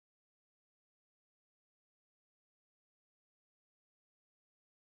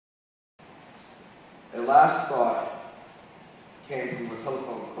my last thought came from a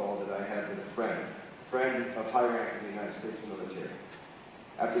telephone call that I had with a friend of high rank in the United States military.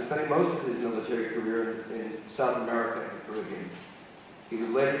 After spending most of his military career in South America and the Caribbean, he was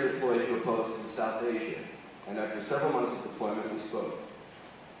later deployed to a post in South Asia, and after several months of deployment, we spoke.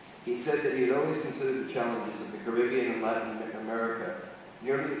 He said that he had always considered the challenges of the Caribbean and Latin America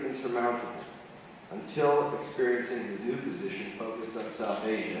nearly insurmountable until experiencing his new position focused on South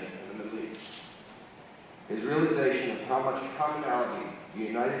Asia and the Middle East. His realization of how much commonality the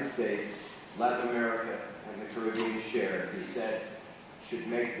United States, Latin America, and the Caribbean share, he said, should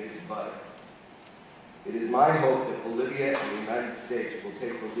make this butter. It is my hope that Bolivia and the United States will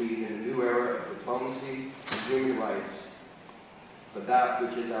take the lead in a new era of diplomacy and human rights for that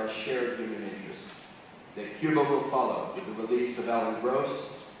which is our shared human interest. That Cuba will follow with the release of Alan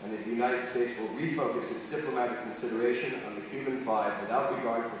Gross, and that the United States will refocus its diplomatic consideration on the Cuban Five without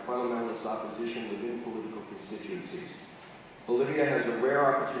regard for fundamentalist opposition within political constituencies. Bolivia has a rare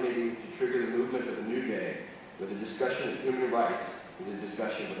opportunity to trigger the movement of a new day, where the discussion of human rights is a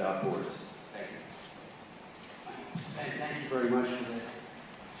discussion without borders. Thank you. Thank you very much for that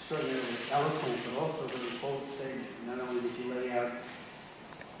extraordinarily eloquent, but also very bold statement. Not only did you lay out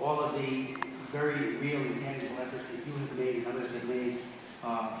all of the very real and tangible efforts that you have made and others have made,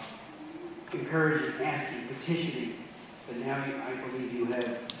 encouraging, asking, petitioning, but now I believe you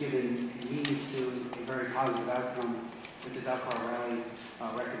have given means to a very positive outcome with the Dakar Rally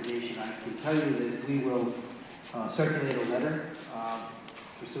recommendation. I can tell you that we will circulate a letter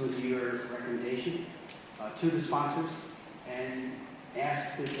pursuant to your recommendation to the sponsors and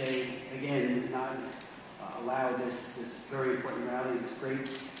ask that they, again, not allow this very important rally, this great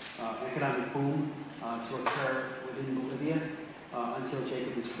economic boom to occur within Bolivia until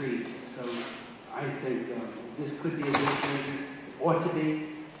Jacob is freed. So I think this could be a game changer. It ought to be.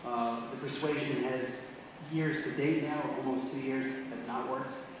 The persuasion has years to date now, almost 2 years, has not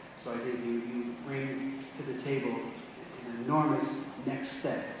worked. So I think you bring to the table an enormous next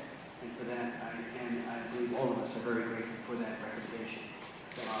step. And for that, I believe all of us are very grateful for that recommendation.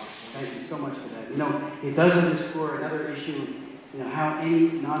 So thank you so much for that. You know, it does underscore another issue, you know, how any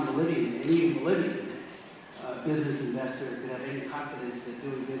non-Bolivian, and even Bolivian business investor could have any confidence that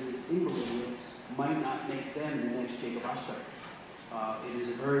doing business in Bolivia might not make them the next Jacob Ostreicher. It is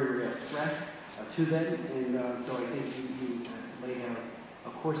a very real threat to them, and so I think you laid out a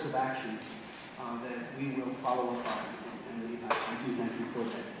course of action that we will follow up on, and I do thank you for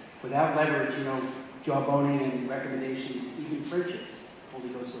that. Without leverage, you know, jawboning and recommendations, even friendships, only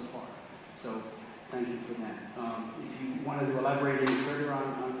go so far. So thank you for that. If you wanted to elaborate any further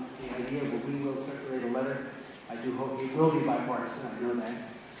on the idea, but we will circulate a letter. I do hope it will be bipartisan, I know that.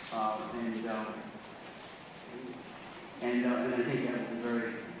 And I think that will be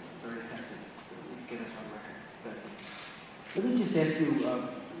very, very effective. Let's get us on record. But let me just ask you,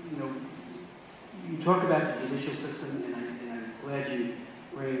 you know, you talk about the judicial system, and I'm glad you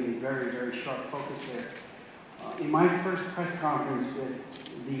bring a very, very sharp focus there. In my first press conference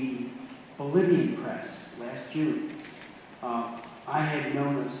with the Bolivian press last June, I had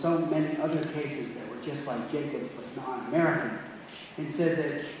known of so many other cases that were just like Jacob's but non-American, and said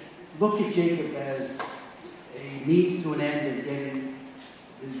that look at Jacob as a means to an end in getting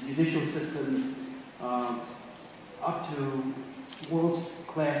the judicial system up to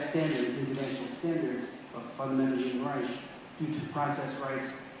world-class standards, international standards of fundamental human rights, due to process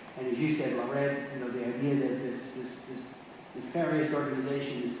rights, and as you said, Lorette, you know, the idea that this nefarious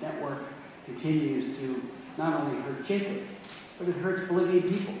organization, this network, continues to not only hurt Jacob, but it hurts Bolivian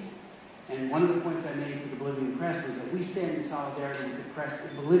people. And one of the points I made to the Bolivian press was that we stand in solidarity with the press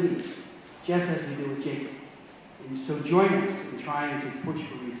in Bolivia, just as we do with Jacob. And so join us in trying to push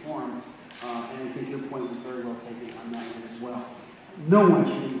for reform, and I think your point was very well taken on that one as well. No one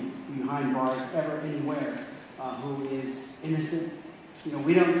should be behind bars ever, anywhere, who is innocent. You know,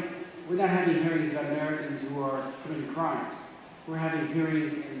 we're not having hearings about Americans who are committing crimes. We're having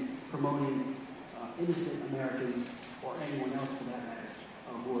hearings and promoting innocent Americans, or anyone else for that matter,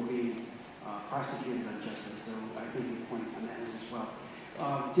 who are being prosecuted unjustly. So I think your point on that as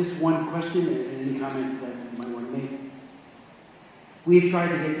well. Just one question and any comment that you might want to make. We've tried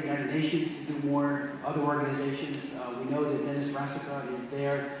to get the United Nations to do more, other organizations. We know that Dennis Rasica is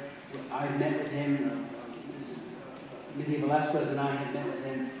there. I've met with him. Minnie Velasquez and I have met with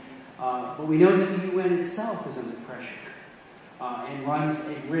him. But we know that the UN itself is under pressure and runs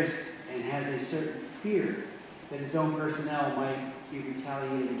a risk and has a certain fear that its own personnel might be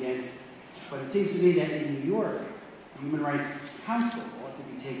retaliated against. But it seems to me that in New York, the Human Rights Council ought to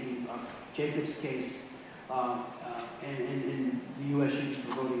be taking up Jacob's case, and the U.S. should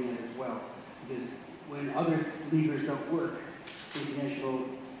be promoting that as well. Because when other levers don't work, international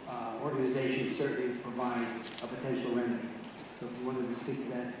organizations certainly provide a potential remedy. So if you wanted to speak to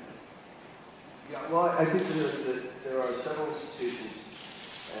that. Yeah, well, I think there are several institutions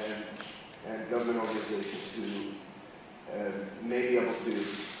and government organizations who may be able to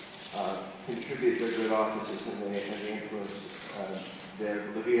contribute their good offices and the influence there.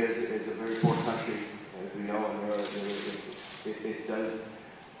 Bolivia is a very poor country, as we know, and it does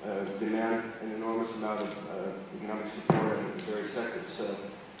demand an enormous amount of economic support in various sectors. So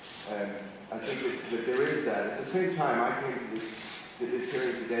I think that there is that. At the same time, I came to this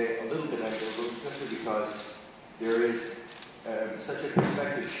hearing today a little bit ambivalent, simply because there is such a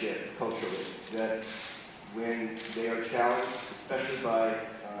perspective shift culturally that when they are challenged, especially by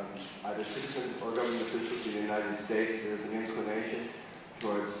either citizens or government officials in the United States, there's an inclination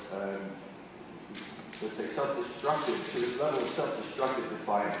towards, let's say, self-destructive, to this level of self-destructive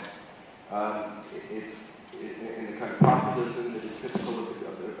defiance. In the kind of populism that is typical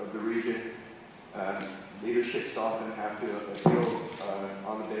of the region, leaderships often have to appeal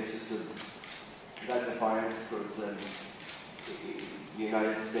on the basis of that defiance towards the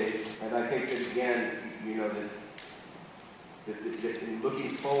United States. And I think that, again, you know, that in looking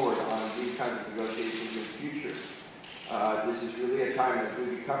forward on these kinds of negotiations in the future, this is really a time as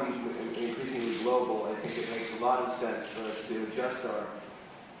we become increasingly global. I think it makes a lot of sense for us to adjust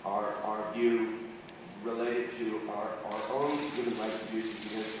our view related to our own human rights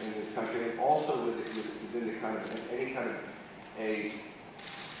abuses in this country, and also within the kind of any kind of a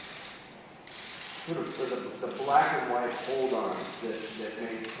sort of the black and white hold-ons that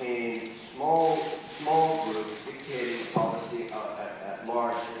maintain small groups dictating policy at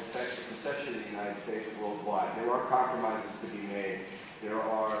large that affects the perception of the United States worldwide. There are compromises to be made. There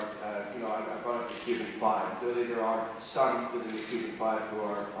are, I brought up the Cuban Five. Clearly, there are some within the Cuban Five who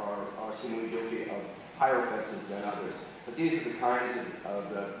are seemingly guilty of higher offenses than others. But these are the kinds of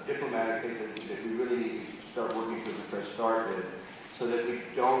diplomatic things that we really need to start working to a fresh start with, so that we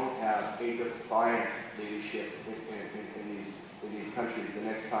don't have a defiant leadership in these countries the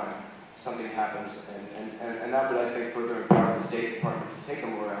next time something happens. And that would, I think, further empower the State Department to take a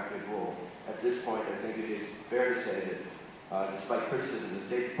more active role. At this point, I think it is fair to say that, despite criticism, the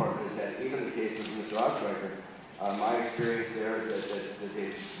State Department has had, even in the case of Mr. Ostreicher, my experience there is that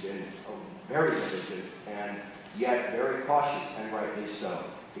they've been very diligent and yet very cautious, and rightly so,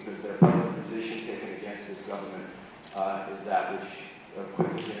 because their public position taken against this government is that which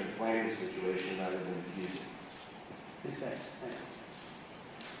quickly can inflame the situation rather than diffuse it.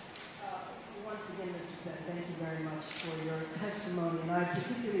 Once again, Mr. Penn, thank you very much for your testimony, and I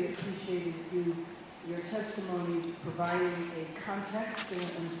particularly appreciated your testimony providing a context,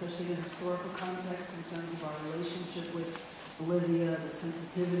 and especially the historical context in terms of our relationship with Bolivia, the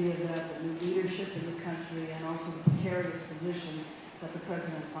sensitivity of that, the new leadership in the country, and also the precarious position that the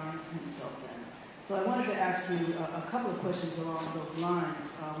president finds himself in. So I wanted to ask you a couple of questions along those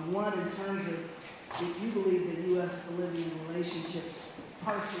lines. One, in terms of if you believe that U.S.-Bolivian relationships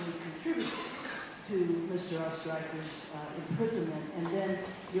partially contributed to Mr. Ostreicher's imprisonment, and then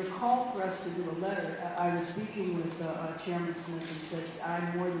your call for us to do a letter. I was speaking with Chairman Smith and said,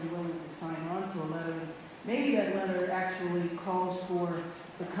 I'm more than willing to sign on to a letter. Maybe that letter actually calls for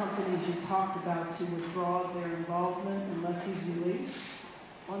the companies you talked about to withdraw their involvement unless he's released.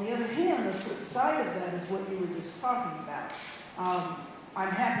 On the other hand, the flip side of that is what you were just talking about.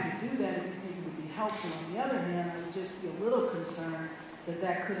 I'm happy to do that if you think it would be helpful. On the other hand, I would just be a little concerned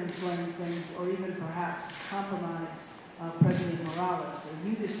that could inflame things or even perhaps compromise President Morales.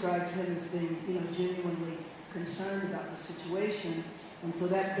 And you described him as being, genuinely concerned about the situation. And so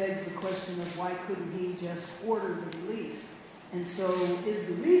that begs the question of why couldn't he just order the release? And so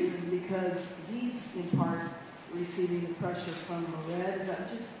is the reason because he's in part receiving the pressure from Mored? Is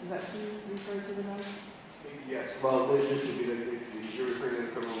that who you referred to the notice? Yes. Well, this would be you're referring to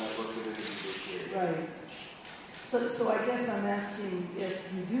the criminal network within the judiciary. Right. So I guess I'm asking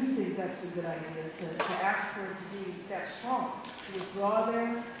if you do think that's a good idea to ask for it to be that strong, to withdraw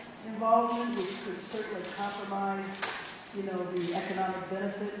their involvement, which could certainly compromise the economic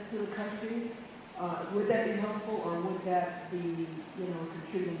benefit to the country. Would that be helpful, or would that be, a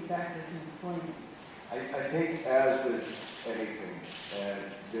contributing factor to inflation? I think, as with anything,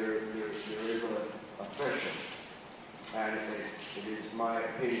 there is a threshold, and it is my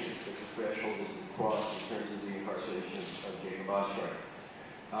opinion that the threshold is crossed in terms of the incarceration of Jacob Ostreicher.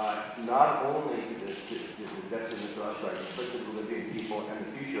 Not only the deaths of Mr. Ostreicher, but the Bolivian people and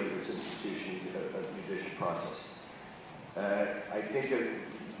the future of this institution of the judicial process. I think that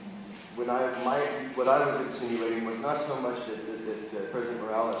what I was insinuating was not so much that President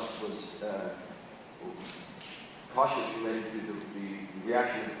Morales was cautious related to the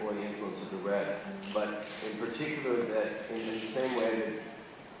reaction or the influence of the red, but in particular that in the same way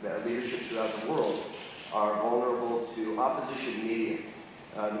that leadership throughout the world are vulnerable to opposition media.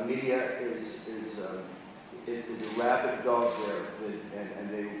 The media is a rabid dog there,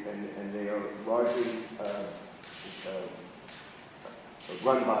 and they are largely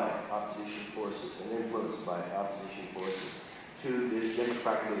run by opposition forces and influenced by opposition forces to this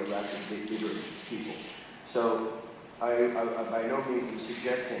democratically elected leader people. So I by no means am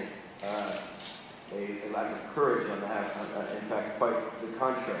suggesting a lack of courage on that. In fact, quite the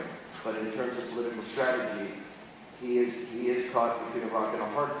contrary. But in terms of political strategy, he is caught between a rock and a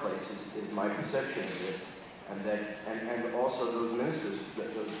hard place. Is my perception of this, and also those ministers,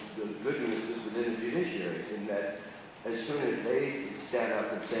 those good ministers within the judiciary, in that as soon as they stand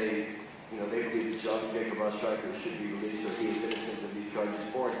up and say, you know, they believe that Jacob Ostreicher should be released or he is innocent of these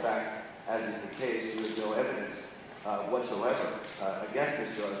charges, or in fact, as is the case, there is no evidence whatsoever against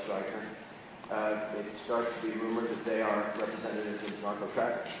Mr. Ostreicher, it starts to be rumored that they are representatives of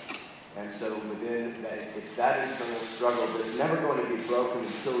narco-trafficking. And so within that, it's that internal struggle that's never going to be broken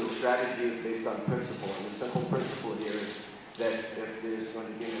until the strategy is based on principle. And the simple principle here is that if there's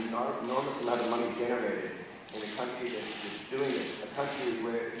going to be an enormous amount of money generated in a country that's doing this, a country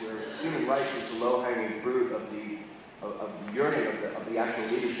where human rights is the low-hanging fruit of the yearning of the actual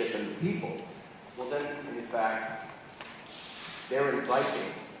leadership and the people, well then, in fact, they're inviting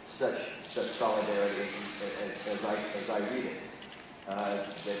such solidarity as I read it.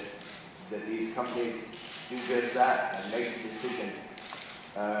 That these companies do just that and make the decision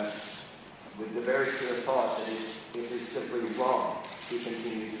with the very clear thought that it is simply wrong to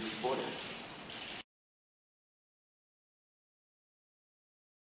continue to support it.